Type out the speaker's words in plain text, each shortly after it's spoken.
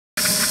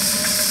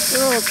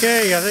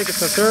Okay, I think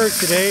it's the 3rd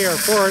today, or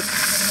 4th.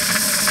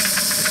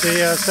 It's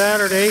the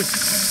Saturday,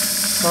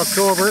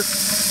 October.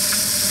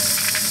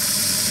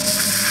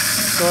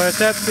 So I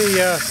set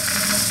the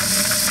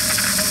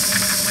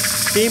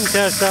steam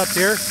test up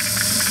here,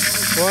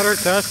 water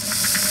test.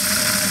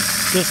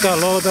 Just got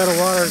a little bit of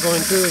water going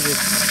through,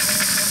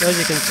 as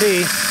you can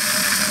see.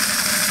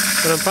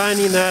 But I'm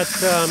finding that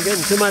I'm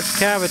getting too much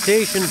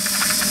cavitation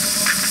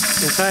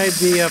inside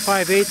the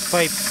 5/8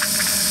 pipe.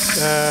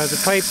 The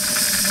pipe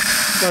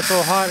got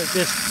so hot it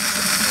just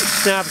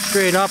snaps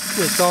straight up.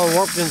 It's all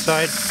warped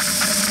inside.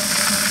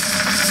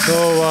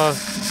 So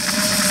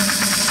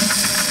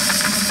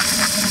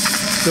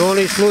the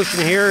only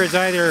solution here is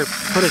either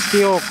put a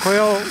steel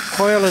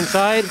coil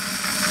inside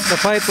the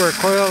pipe or a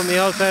coil on the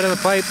outside of the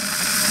pipe,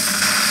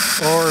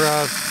 or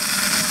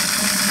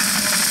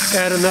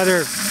add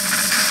another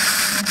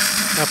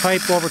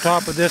pipe over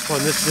top of this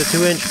one. This is a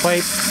 2-inch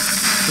pipe.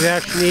 We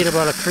actually need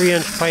about a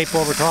 3-inch pipe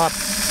over top,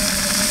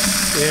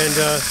 and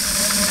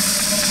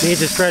need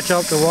to stretch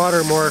out the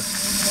water more.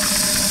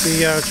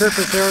 The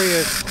surface area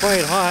is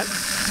quite hot.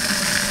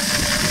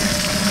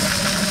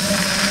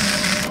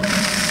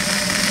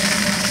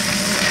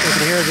 You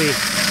can hear the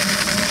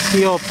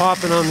steel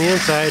popping on the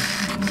inside.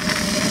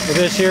 For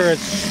this here,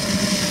 it's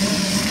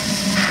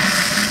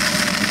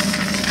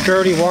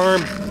fairly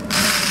warm.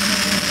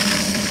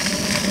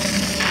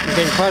 We're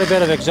getting quite a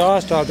bit of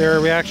exhaust out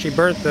there. We actually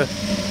burnt the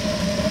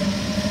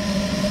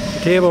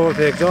table with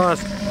the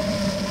exhaust.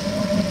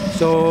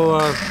 So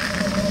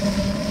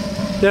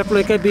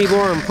definitely could be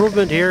more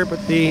improvement here, but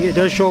it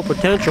does show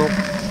potential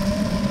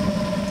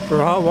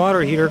for a hot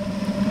water heater,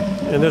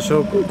 and this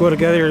will go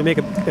together to make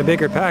a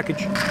bigger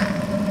package.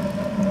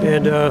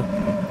 And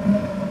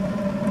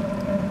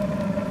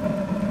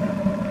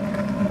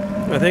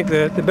I think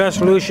the best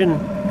solution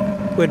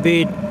would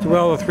be to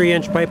weld a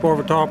 3-inch pipe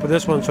over top of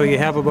this one, so you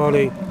have about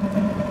a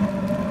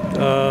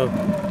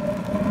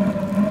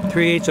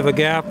 3/8 of a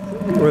gap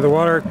where the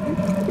water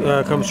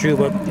comes through,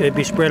 but it'd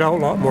be spread out a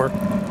lot more.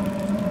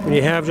 When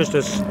you have just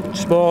a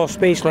small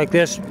space like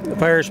this, the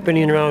fire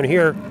spinning around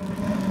here,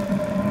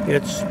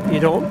 you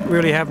don't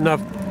really have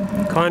enough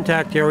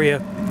contact area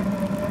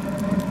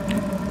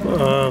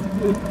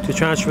to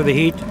transfer the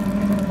heat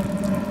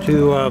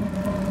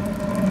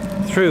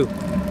through.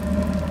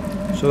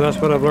 So that's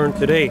what I've learned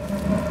today.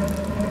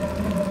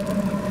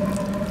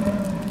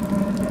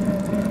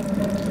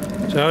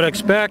 So I would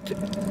expect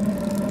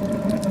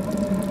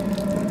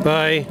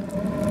by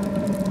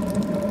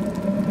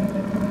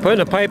putting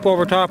a pipe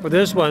over top of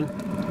this one,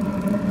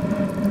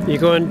 you're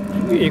going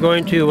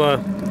to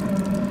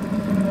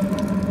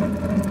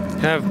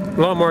have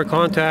a lot more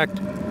contact.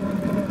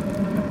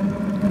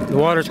 The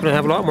water's going to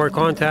have a lot more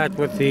contact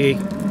with the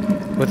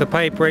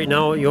pipe. Right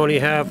now, you only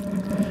have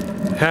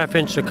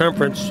 1/2-inch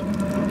circumference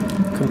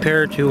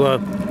compared to a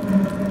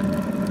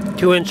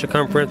 2-inch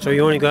circumference, so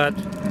you only got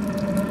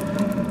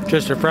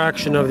just a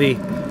fraction of the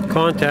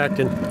contact,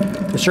 and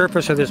the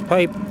surface of this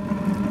pipe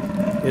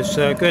is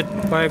a good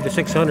 500 to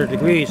 600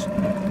 degrees.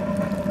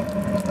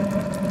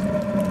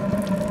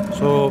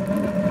 So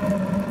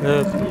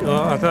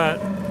I thought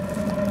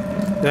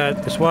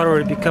that this water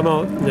would come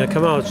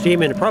out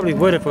steaming. It probably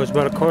would if it was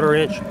about a 1/4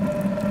 inch.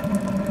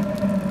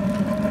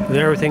 And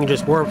everything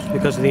just warps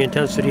because of the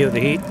intensity of the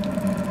heat.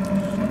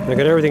 I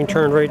got everything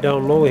turned right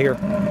down low here.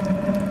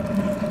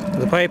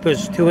 The pipe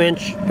is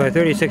 2-inch by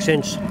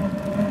 36-inch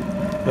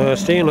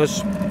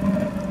stainless.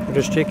 I'll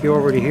just take you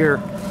over to here.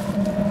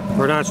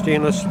 Or not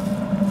stainless,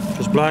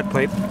 just black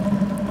pipe.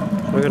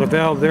 So I got a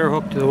valve there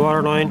hooked to the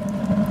water line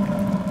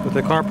with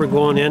the copper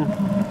going in.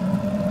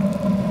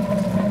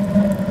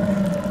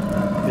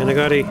 And I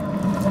got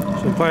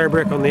some fire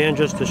brick on the end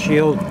just to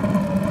shield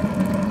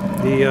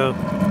the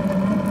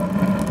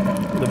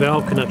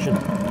valve connection.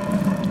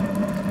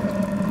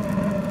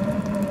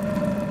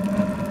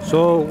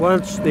 So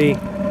once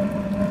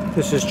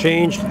this is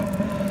changed,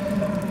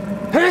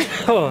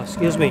 oh,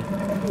 excuse me,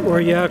 where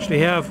you actually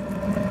have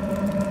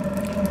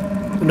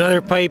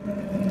another pipe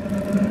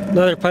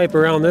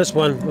around this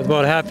one with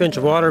about a 1/2 inch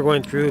of water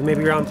going through,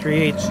 maybe around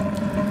 3/8.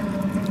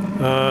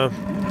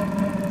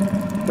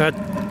 That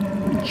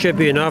should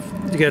be enough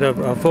to get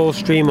a full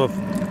stream of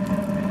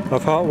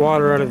hot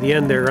water out of the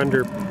end there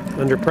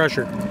under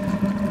pressure.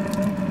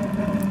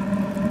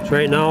 So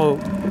right now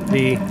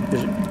the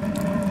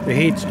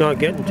heat's not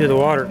getting to the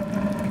water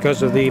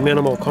because of the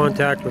minimal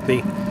contact with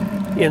the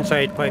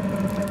inside pipe.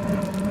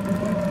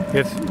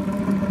 If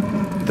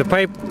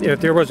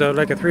there was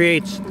like a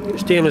 3/8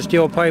 stainless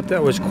steel pipe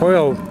that was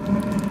coiled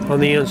on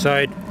the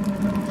inside,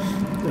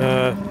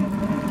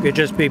 it'd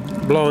just be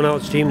blowing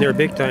out steam there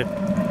big time.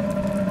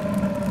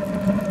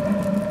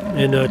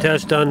 In a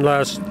test done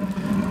last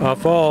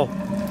fall,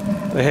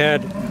 I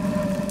had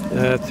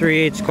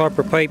 3/8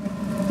 copper pipe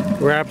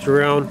wrapped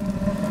around,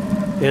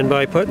 and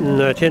by putting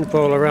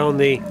tinfoil around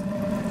the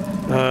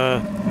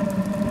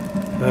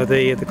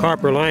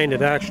copper line,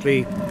 it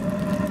actually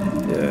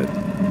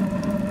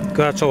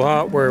got so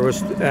hot where it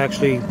was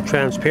actually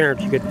transparent.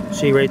 You could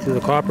see right through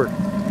the copper.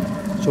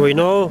 So we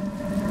know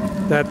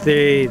that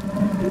the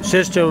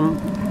system,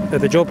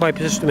 that the Joe pipe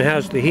system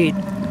has the heat.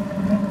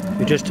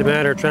 It's just a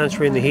matter of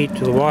transferring the heat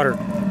to the water.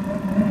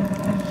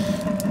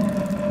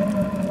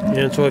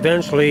 And so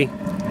eventually,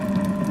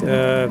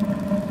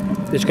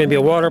 there's going to be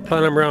a water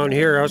plenum around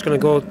here. I was going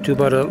to go to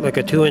about like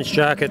a 2-inch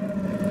jacket.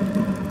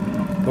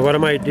 But what I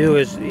might do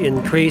is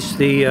increase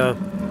the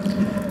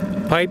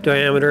pipe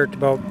diameter to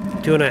about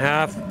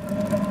 2.5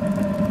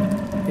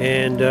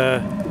 and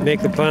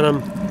make the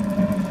plenum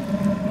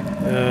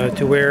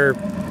to where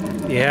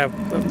you have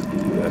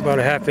about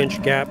a 1/2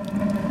 inch gap.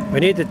 I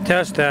need to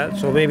test that,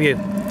 so maybe I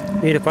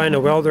need to find a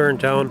welder in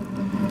town.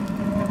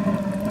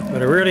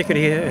 But I really could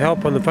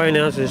help on the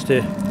finances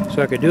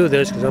so I could do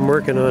this, because I'm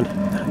working on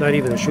not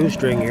even a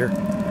shoestring here.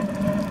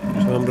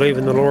 So I'm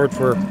believing the Lord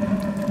for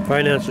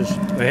finances.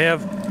 I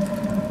have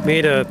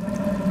made a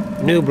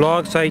new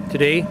blog site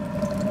today.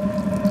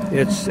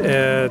 It's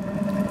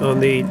on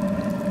the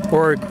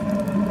 .org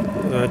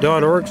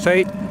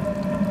site.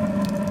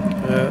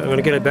 I'm going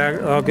to get it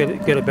back. I'll get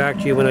it back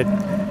to you when I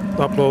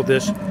upload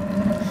this.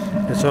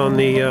 It's on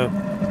the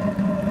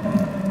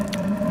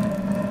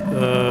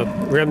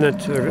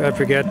remnant. I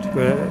forget.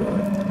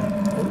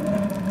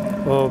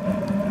 I'll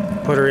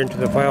put her into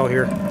the file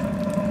here.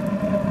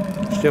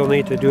 Still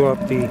need to do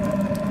up the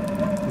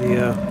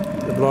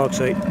blog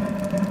site.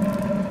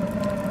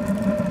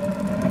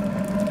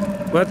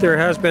 But there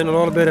has been a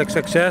little bit of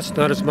success,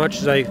 not as much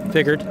as I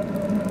figured.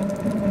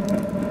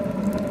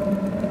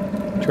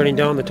 Turning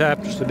down the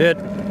tap just a bit.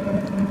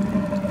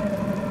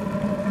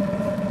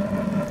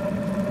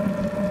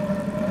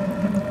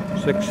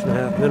 Six and a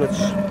half minutes.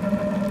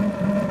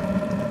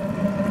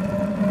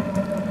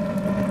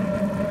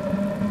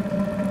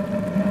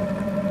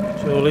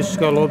 So at least it's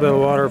got a little bit of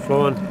water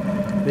flowing.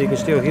 You can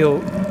still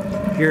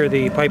hear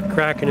the pipe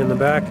cracking in the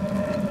back.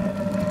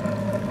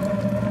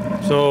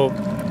 So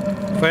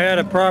if I had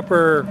a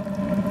proper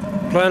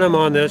plenum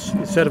on this,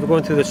 instead of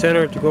going through the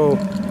center to go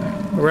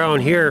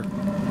around here,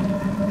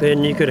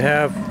 then you could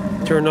have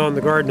turn on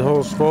the garden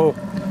hose full,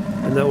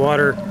 and that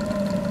water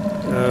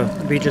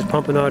be just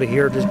pumping out of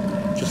here, just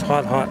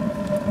hot.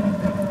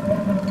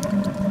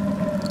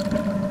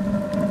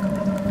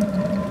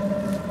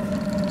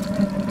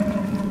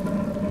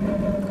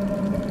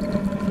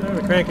 So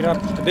we crank it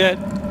up just a bit.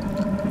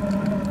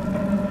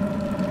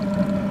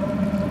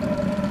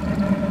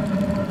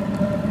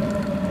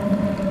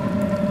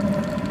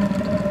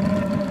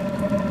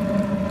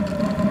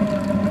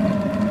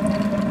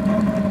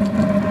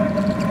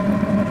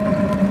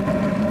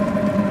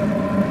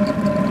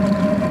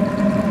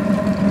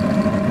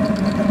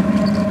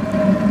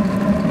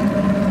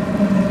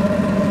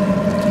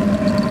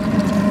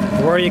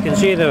 Where you can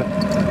see the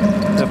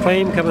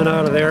flame coming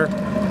out of there.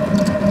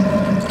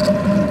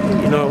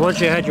 You know, once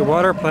you had your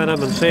water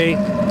plenum, and say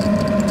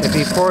if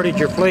you ported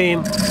your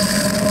flame,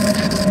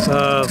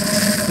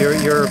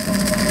 your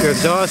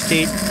exhaust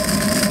heat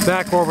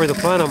back over the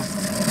plenum,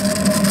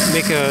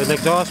 make an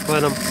exhaust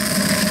plenum,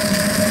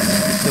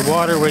 the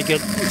water would get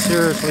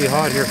seriously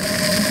hot here.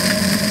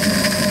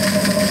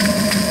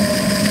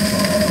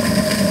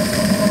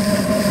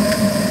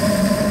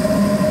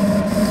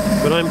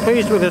 But I'm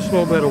pleased with this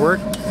little bit of work.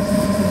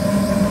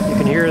 You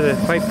can hear the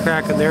pipe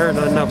cracking there,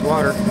 not enough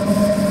water.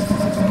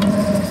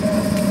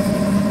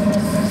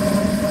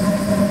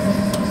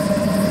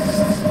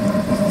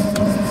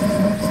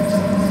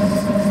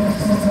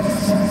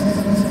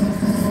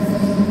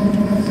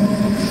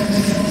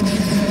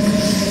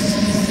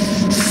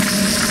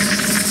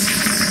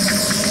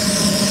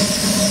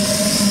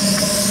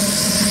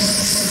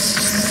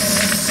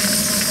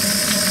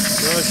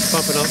 Now it's just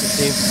pumping out the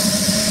steam.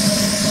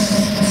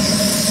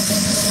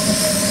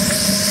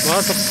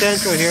 Lots of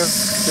potential here.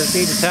 Just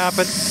need to tap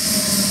it.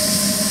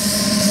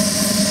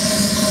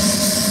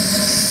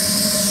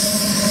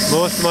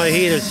 Most of my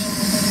heat is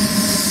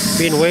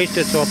being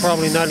wasted, so I'm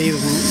probably not even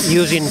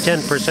using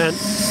 10%.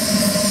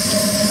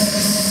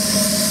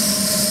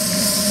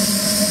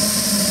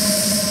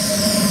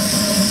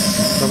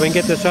 So if we can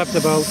get this up to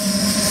about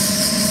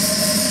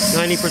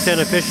 90%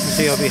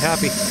 efficiency, I'll be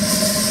happy.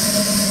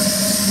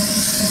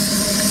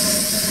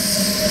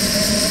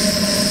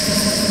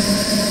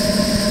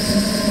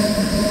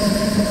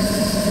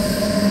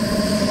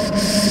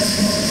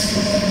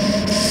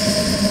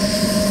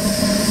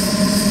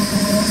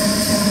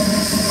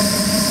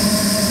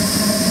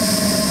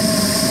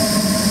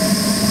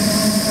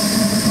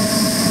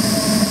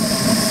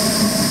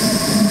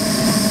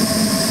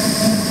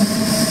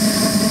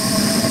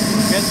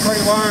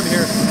 Pretty warm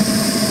here.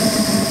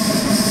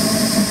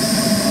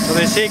 So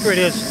the secret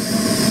is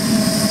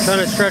trying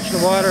to stretch the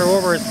water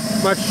over as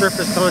much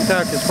surface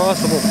contact as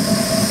possible.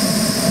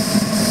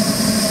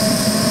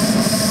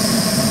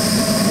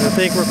 And I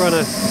think we're going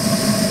to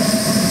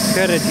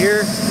cut it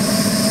here.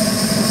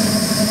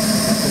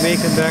 We may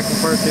come back in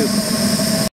part 2.